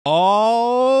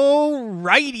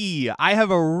Alrighty, I have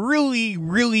a really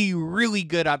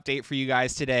good update for you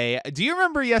guys today. Do you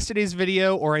remember yesterday's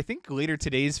video, or I think later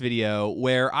today's video,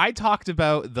 where I talked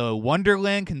about the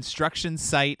Wonderland construction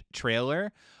site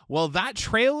trailer? Well, that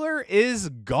trailer is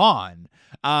gone.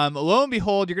 Lo and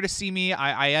behold, you're going to see me.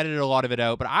 I edited a lot of it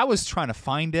out, but I was trying to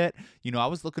find it. You know, I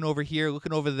was looking over here,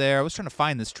 looking over there. I was trying to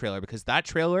find this trailer because that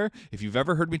trailer, if you've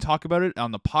ever heard me talk about it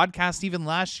on the podcast even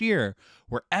last year,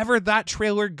 wherever that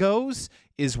trailer goes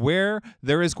is where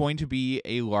there is going to be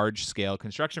a large-scale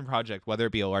construction project, whether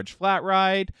it be a large flat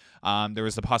ride. There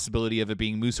was the possibility of it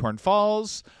being Moosehorn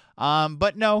Falls.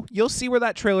 But no, you'll see where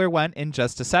that trailer went in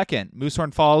just a second.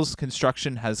 Moosehorn Falls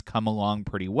construction has come along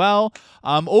pretty well.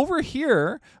 Over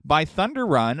here by Thunder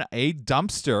Run, a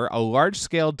dumpster, a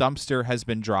large-scale dumpster has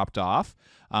been dropped off.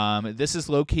 This is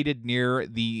located near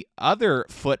the other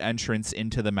foot entrance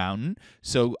into the mountain.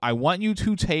 So I want you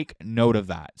to take note of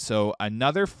that. So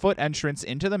another foot entrance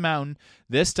into the mountain,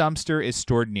 this dumpster is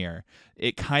stored near.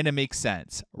 It kind of makes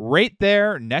sense. Right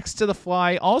there next to the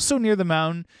fly, also near the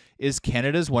mountain, is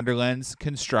Canada's Wonderland's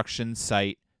construction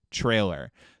site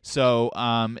trailer. So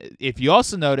if you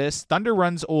also notice, Thunder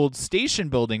Run's old station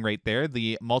building right there,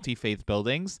 the multi-faith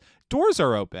buildings, doors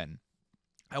are open.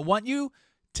 I want you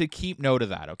to keep note of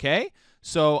that, okay?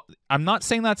 So I'm not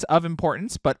saying that's of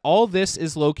importance, but all this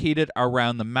is located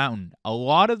around the mountain. A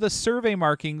lot of the survey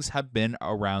markings have been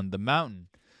around the mountain.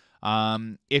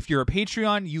 If you're a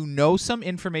Patreon, you know some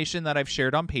information that I've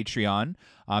shared on Patreon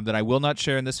that I will not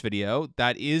share in this video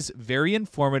that is very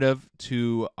informative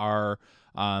to our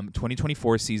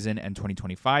 2024 season and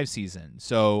 2025 season.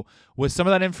 So with some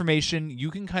of that information,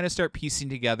 you can kind of start piecing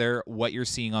together what you're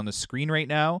seeing on the screen right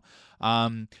now.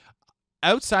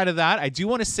 Outside of that, I do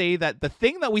want to say that the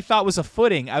thing that we thought was a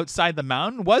footing outside the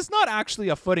mountain was not actually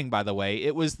a footing, by the way.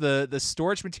 It was the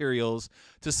storage materials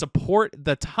to support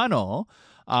the tunnel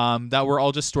that were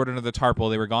all just stored under the tarp while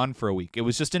they were gone for a week. It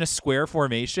was just in a square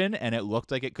formation, and it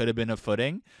looked like it could have been a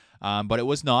footing, but it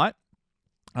was not.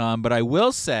 But I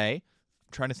will say,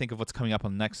 I'm trying to think of what's coming up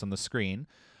next on the screen.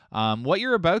 What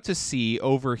you're about to see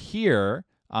over here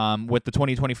with the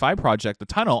 2025 project, the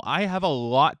tunnel, I have a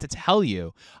lot to tell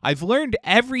you. I've learned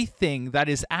everything that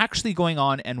is actually going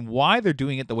on and why they're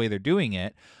doing it the way they're doing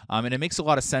it, and it makes a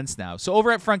lot of sense now. So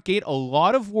over at Front Gate, a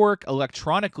lot of work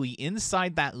electronically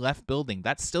inside that left building.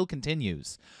 That still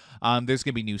continues. There's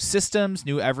going to be new systems,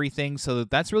 new everything, so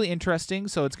that's really interesting,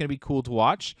 so it's going to be cool to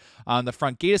watch. The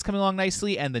front gate is coming along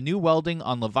nicely, and the new welding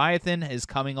on Leviathan is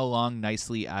coming along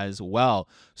nicely as well.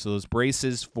 So those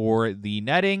braces for the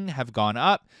netting have gone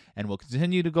up and will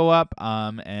continue to go up,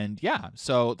 and yeah,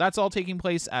 so that's all taking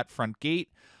place at Front Gate.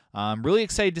 I'm really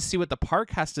excited to see what the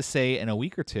park has to say in a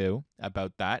week or two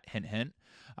about that, hint, hint.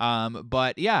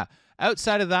 But yeah,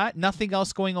 outside of that, nothing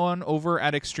else going on over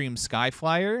at Extreme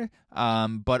Skyflyer.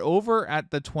 But over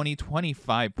at the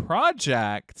 2025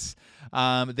 project,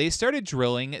 they started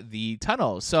drilling the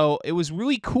tunnel. So it was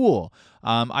really cool.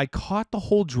 I caught the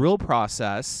whole drill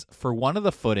process for one of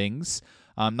the footings.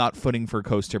 Not footing for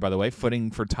coaster, by the way,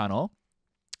 footing for tunnel.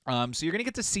 So you're going to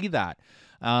get to see that.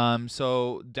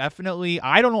 So definitely,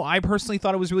 I don't know. I personally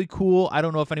thought it was really cool. I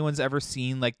don't know if anyone's ever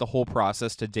seen like the whole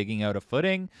process to digging out a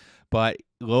footing, but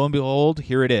lo and behold,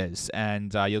 here it is,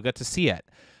 and you'll get to see it.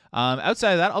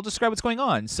 Outside of that, I'll describe what's going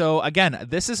on. So again,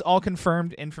 this is all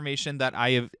confirmed information that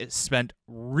I have spent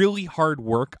really hard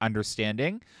work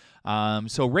understanding.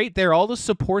 So right there, all the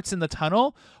supports in the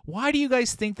tunnel, why do you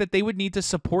guys think that they would need to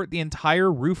support the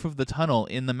entire roof of the tunnel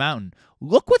in the mountain?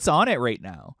 Look what's on it right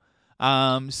now.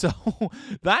 So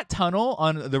that tunnel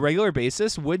on the regular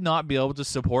basis would not be able to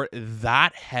support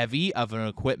that heavy of an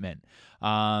equipment.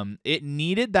 It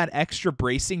needed that extra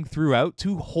bracing throughout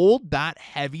to hold that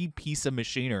heavy piece of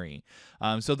machinery.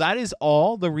 So that is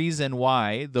all the reason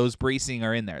why those bracing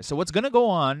are in there. So what's going to go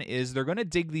on is they're going to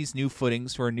dig these new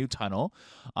footings for a new tunnel.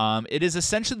 It is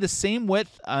essentially the same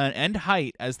width and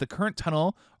height as the current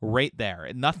tunnel right there.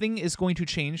 Nothing is going to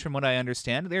change from what I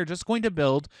understand. They're just going to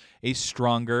build a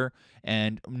stronger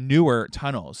and newer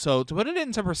tunnel. So to put it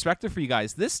into perspective for you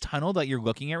guys, this tunnel that you're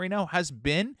looking at right now has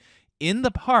been in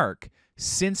the park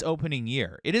since opening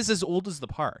year. It is as old as the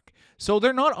park. So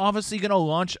they're not obviously going to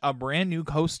launch a brand new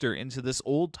coaster into this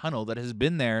old tunnel that has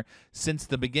been there since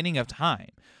the beginning of time.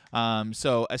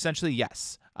 So essentially,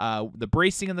 yes, the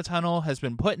bracing in the tunnel has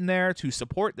been put in there to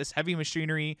support this heavy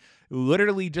machinery,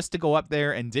 literally just to go up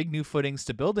there and dig new footings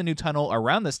to build a new tunnel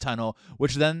around this tunnel,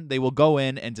 which then they will go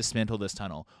in and dismantle this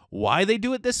tunnel. Why they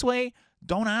do it this way?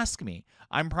 Don't ask me.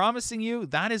 I'm promising you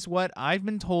that is what I've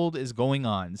been told is going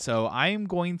on. So I am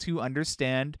going to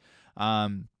understand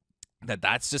that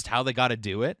that's just how they got to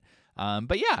do it.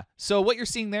 But yeah, so what you're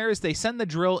seeing there is they send the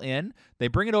drill in, they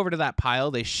bring it over to that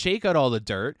pile, they shake out all the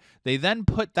dirt, they then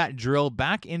put that drill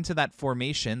back into that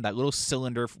formation, that little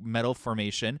cylinder metal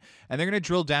formation, and they're going to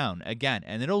drill down again,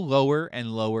 and it'll lower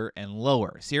and lower and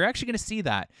lower. So you're actually going to see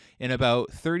that in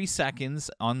about 30 seconds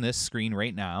on this screen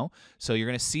right now. So you're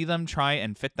going to see them try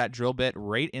and fit that drill bit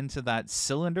right into that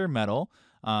cylinder metal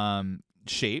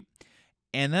shape.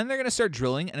 And then they're going to start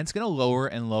drilling, and it's going to lower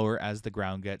and lower as the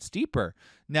ground gets deeper.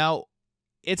 Now,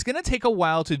 it's going to take a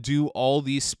while to do all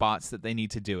these spots that they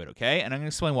need to do it, okay? And I'm going to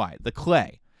explain why. The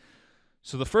clay.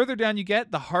 So the further down you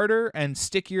get, the harder and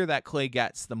stickier that clay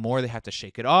gets, the more they have to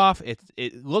shake it off.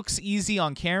 It looks easy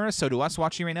on camera, so to us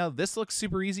watching right now, this looks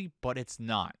super easy, but it's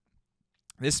not.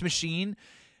 This machine,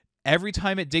 every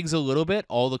time it digs a little bit,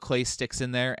 all the clay sticks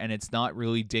in there, and it's not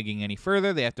really digging any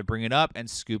further. They have to bring it up and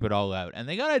scoop it all out. And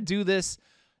they got to do this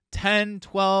 10,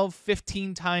 12,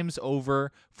 15 times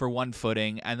over for one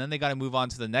footing, and then they got to move on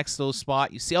to the next little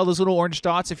spot. You see all those little orange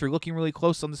dots if you're looking really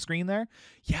close on the screen there?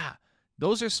 Yeah,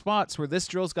 those are spots where this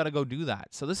drill's got to go do that.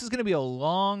 So this is going to be a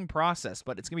long process,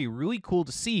 but it's going to be really cool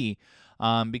to see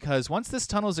because once this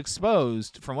tunnel is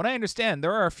exposed, from what I understand,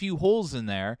 there are a few holes in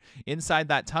there inside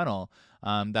that tunnel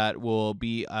that will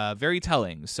be very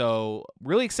telling. So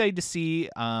really excited to see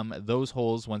those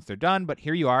holes once they're done, but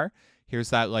here you are.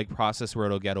 Here's that like process where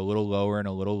it'll get a little lower and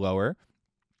a little lower.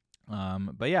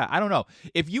 But yeah, I don't know.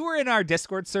 If you were in our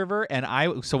Discord server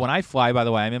so when I fly, by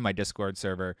the way, I'm in my Discord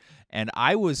server and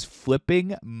I was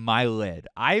flipping my lid.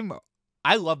 I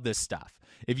love this stuff.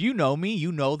 If you know me,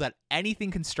 you know that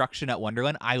anything construction at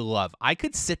Wonderland, I love. I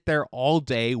could sit there all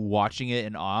day watching it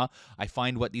in awe. I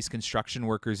find what these construction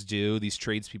workers do, these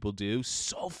tradespeople do,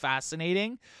 so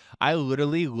fascinating. I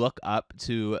literally look up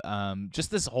to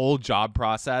just this whole job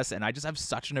process, and I just have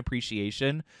such an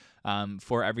appreciation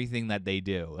for everything that they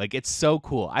do. Like, it's so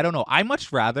cool. I don't know. I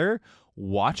much rather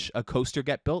watch a coaster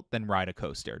get built than ride a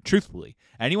coaster, truthfully.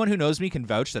 Anyone who knows me can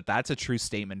vouch that that's a true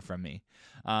statement from me.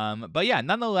 But yeah,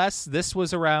 nonetheless, this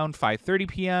was around 5:30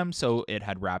 p.m., so it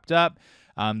had wrapped up.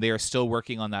 They are still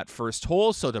working on that first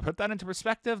hole. So to put that into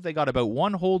perspective, they got about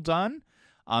one hole done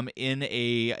in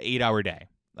a 8-hour day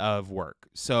of work.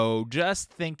 So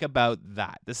just think about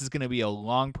that. This is going to be a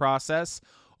long process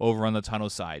over on the tunnel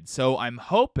side. So I'm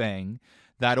hoping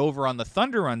that over on the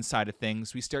Thunder Run side of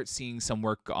things, we start seeing some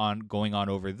work going on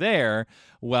over there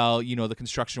while, you know, the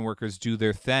construction workers do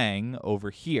their thing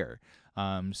over here.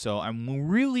 So I'm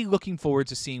really looking forward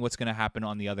to seeing what's going to happen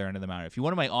on the other end of the mountain. If you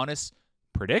want my honest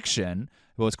prediction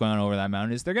of what's going on over that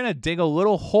mountain is they're going to dig a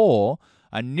little hole,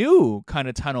 a new kind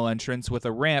of tunnel entrance with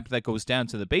a ramp that goes down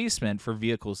to the basement for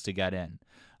vehicles to get in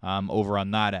over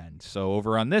on that end. So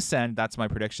over on this end, that's my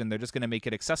prediction. They're just going to make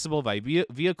it accessible by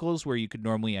vehicles where you could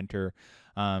normally enter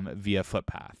via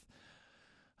footpath.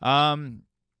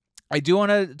 I do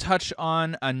want to touch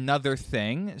on another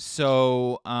thing.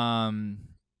 So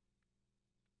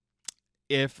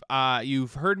if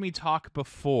you've heard me talk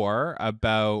before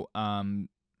about,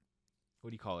 what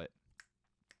do you call it?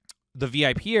 The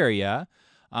VIP area,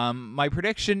 my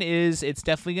prediction is it's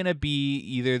definitely going to be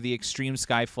either the Extreme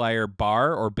Skyflyer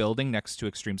bar or building next to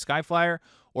Extreme Skyflyer,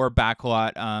 or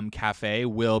Backlot Cafe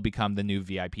will become the new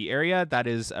VIP area. That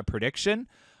is a prediction.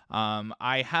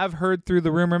 I have heard through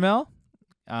the rumor mill,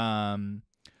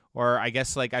 or I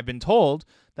guess like I've been told,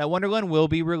 that Wonderland will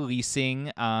be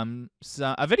releasing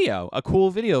a video, a cool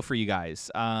video for you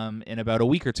guys in about a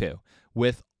week or two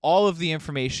with all of the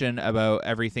information about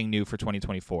everything new for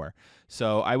 2024.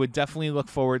 So I would definitely look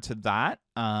forward to that.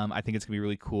 I think it's going to be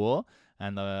really cool,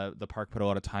 and the park put a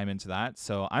lot of time into that.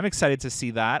 So I'm excited to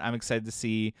see that. I'm excited to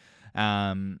see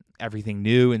everything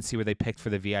new and see where they picked for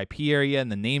the VIP area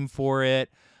and the name for it.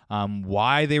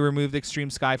 Why they removed Extreme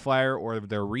Skyflyer or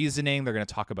their reasoning. They're going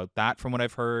to talk about that from what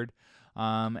I've heard.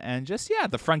 And just, yeah,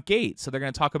 the front gate. So they're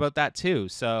going to talk about that too.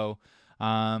 So,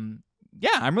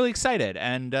 yeah, I'm really excited.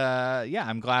 And, yeah,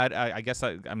 I'm glad. I guess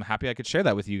I'm happy I could share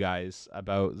that with you guys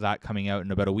about that coming out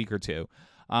in about a week or two.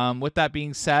 With that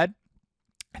being said,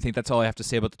 I think that's all I have to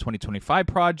say about the 2025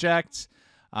 project.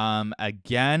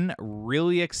 Again,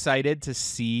 really excited to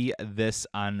see this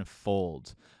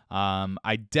unfold.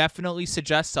 I definitely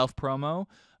suggest self-promo,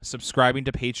 subscribing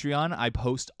to Patreon. I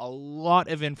post a lot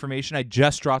of information. I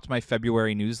just dropped my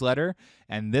February newsletter,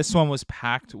 and this one was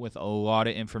packed with a lot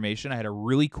of information. I had a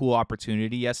really cool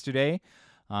opportunity yesterday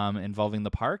involving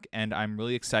the park, and I'm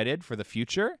really excited for the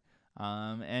future.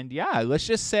 And yeah, let's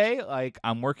just say, like,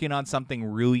 I'm working on something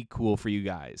really cool for you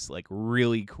guys, like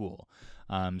really cool.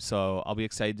 So I'll be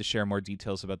excited to share more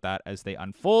details about that as they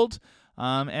unfold.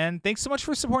 And thanks so much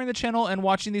for supporting the channel and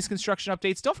watching these construction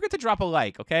updates. Don't forget to drop a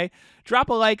like, okay? Drop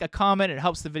a like, a comment. It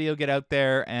helps the video get out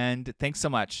there. And thanks so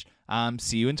much.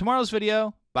 See you in tomorrow's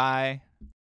video. Bye.